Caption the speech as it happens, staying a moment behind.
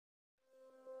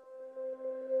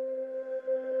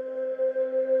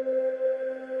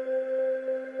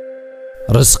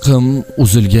Rizqim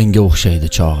uzilganga o'xshaydi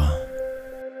chog'i.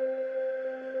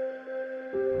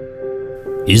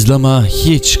 Izlama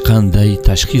hech qanday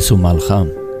tashxis va malham.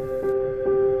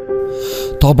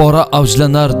 Tobora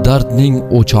avjlanar dardning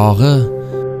o'chog'i.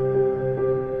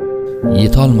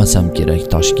 Yetolmasam kerak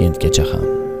Toshkentgacha ham.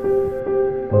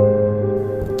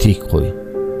 Tik qo'y.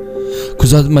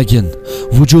 Kuzatmagin,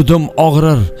 vujudim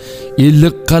og'rir.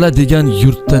 Ellik qala degan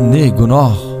yurtda ne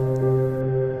gunoh.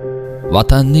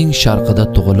 Vatanning sharqida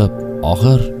tug'ilib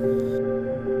og'ir,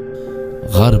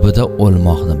 g'arbida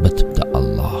o'lmoqni bitibdi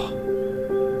Alloh.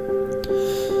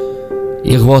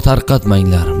 Ig'vo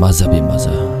tarqatmanglar maza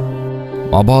bemaza.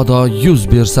 Mabodo yuz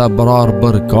bersa biror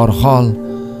bir korhol,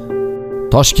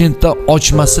 Toshkentda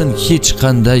ochmasin hech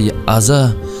qanday aza,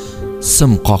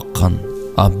 sim qoqqan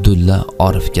Abdulla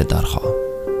Orifga darhol.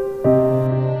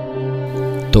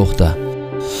 To'xta,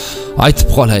 aytib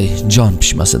qolay jon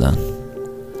pishmasidan.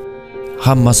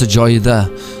 Hammasi joyida,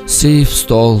 seyf,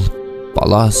 stol,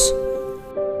 palas.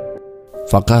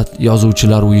 Faqat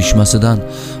yozuvchilar uyushmasidan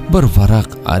bir varaq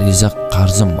ariza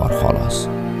qarzim bor xolos.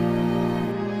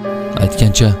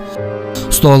 Aytgancha,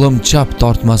 stolim chap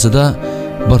tortmasida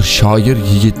bir shoir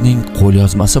yigitning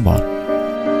qo'lyozmasi bor.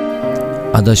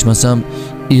 Adashmasam,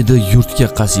 edi yurtga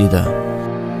qasida.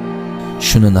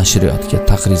 Shuni nashriyotga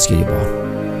taqrizga yubor.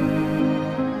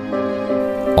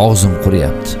 Og'zim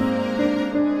quriyapti.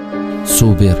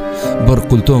 Suv ber, bir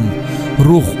qultum,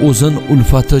 ruh o'zin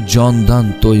ulfati jondan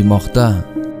to'ymoqda.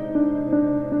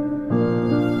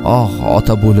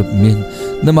 Ota bo'lib men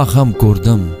nima ham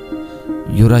ko'rdim,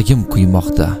 yuragim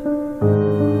kuymoqda,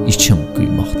 ichim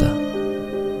kuymoqda.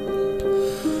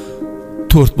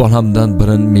 4 bolamdan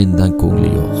birin mendan ko'ngli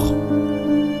yo'q.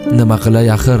 Nima qilay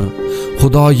axir,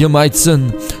 Xudoyim aytsin,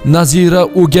 Nazira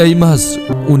o'gaymas,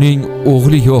 uning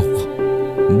o'g'li yo'q.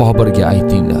 Bobirga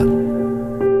aytinglar,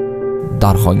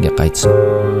 Darxonga qaytsin.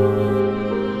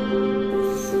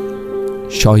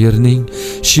 Shoirning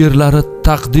she'rlari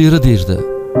taqdiri derdi.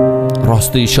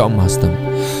 Rosti ishonmasdim.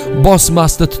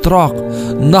 Bosmasdi titroq.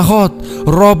 Nahot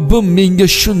Robbim menga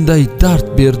shunday dard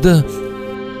berdi.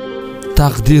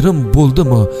 Taqdirim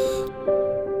bo'ldimi?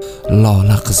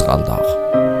 Lola qizg'aldoq.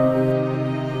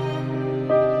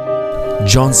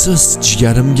 Jonsiz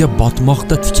jigarimga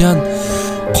botmoqda tikan,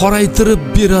 qoraytirib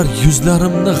berar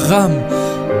yuzlarimni g'am.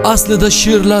 Aslida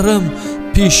she'rlarim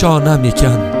peshonam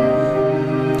ekan.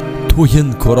 To'yin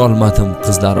ko'rolmadim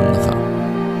qizlarimni ham.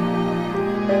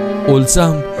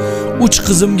 O'lsam, 3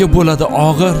 qizimga bo'ladi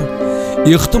og'ir.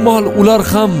 Ehtimol ular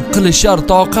ham qilishar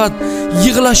toqat.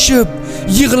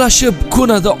 Yig'lashib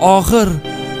ko'nadi oxir.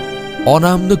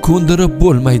 Onamni ko'ndirib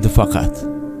bo'lmaydi faqat.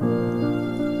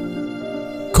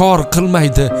 Kor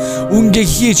qilmaydi unga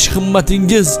hech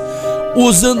himmatingiz.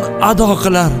 O'zin ado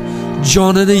qilar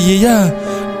jonini yeya.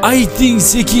 Ayting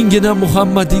sekingina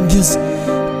Muhammadingiz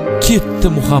ketdi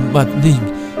Muhammadning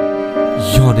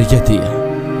yoniga deya.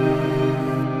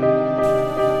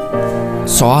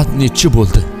 Soat nechi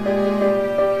bo'ldi?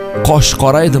 Qosh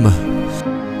qoraydimi?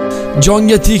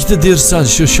 Jonga tegdi dersan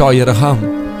shu shoiri ham.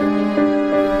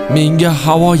 Menga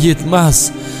havo yetmas,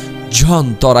 jon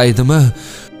toraydimi?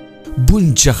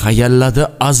 Buncha xayalladi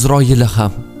Azroil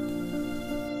ham.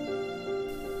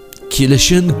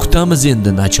 Kelishin kutamiz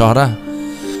endi nachora.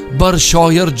 Bir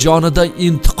shoir jonida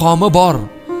intiqomi bor.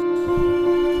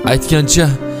 Aytgancha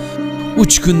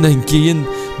 3 kundan keyin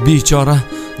bechora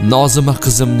Nozima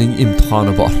qizimning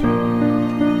imtihoni bor.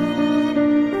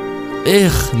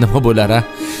 Nima bo'lar-a?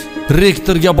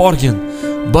 Rektorga borgin,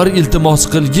 bir iltimos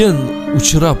qilgin,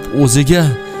 uchrab o'ziga.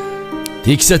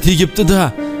 Teksa tegibdi-da,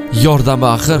 yordami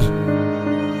axir.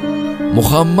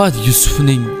 Muhammad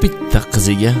Yusufning bitta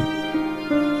qiziga.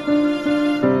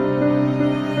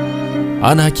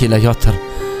 Ana kelayotir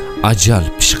ajal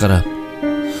pishqirib.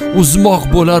 Uzmoq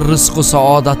bo'lar rizq va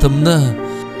saodatimni.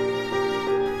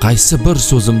 Qaysi bir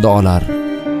so'zimda olar,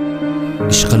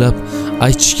 ishqilib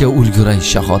aytishga ulguray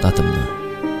shahodatimni.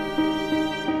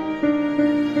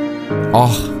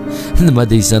 Nima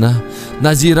deysan-a?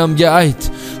 Naziramga ayt,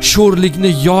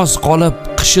 sho'rlikni yoz qolib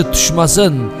qishi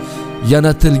tushmasin.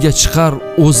 Yana tilga chiqar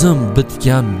o'zim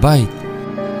bitgan bayt.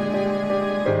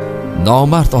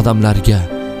 Nomard odamlarga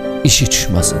ishi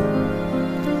tushmasin.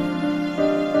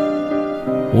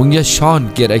 Unga shon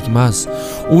kerakmas,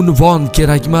 unvon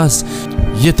kerakmas,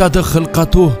 yetadi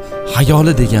xilqatu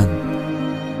hayoli degan.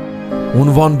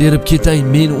 Unvon berib ketay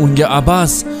men unga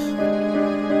abas,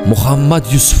 Muhammad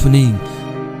Yusufning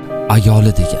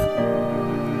ayoli degan.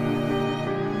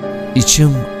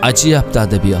 Ichim acıyapti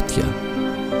adabiyotga.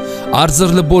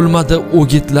 Arzirli bo'lmadi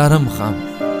o'gitlarim ham.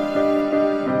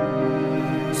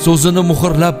 so'zini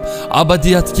muhrlab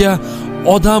abadiyatga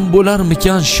odam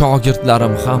bo'larmikan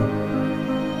shogirdlarim ham?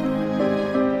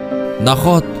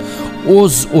 Nahot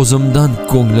o'zimdan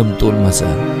ko'nglim to'lmasa,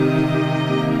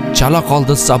 chala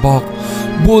qoldi saboq,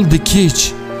 bo'ldi kech,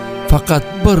 faqat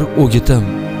bir o'gitim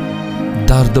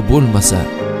dardi bo'lmasa,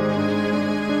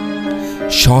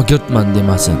 shogirdman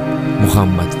demasin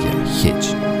Muhammadga hech.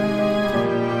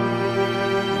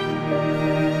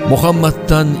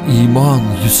 Muhammaddan iymon,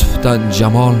 Yusufdan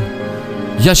jamol,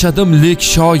 yashadim lek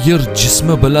shoir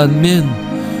jismi bilan men,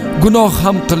 gunoh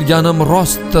ham qilganim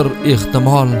rostdir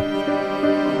ehtimol,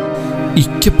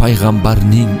 ikki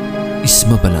payg'ambarning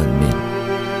ismi bilan men.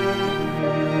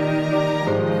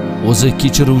 O'zi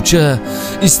kechiruvchi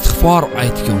istig'for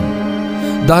aytgum,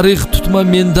 darig' tutma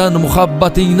mendan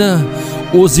muhabbatingni,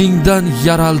 o'zingdan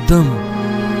yaraldim,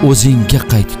 o'zingga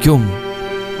qaytgum.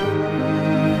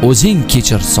 O'zing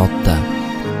kechir sodda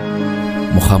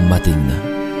Muhammadingni.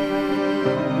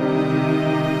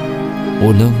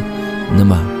 O'lim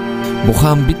nima? Bu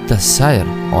ham bitta sayr,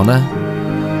 ona.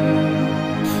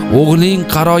 O'g'ling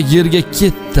qaro yerga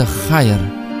ketdi, xayr,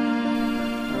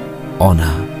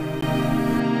 ona.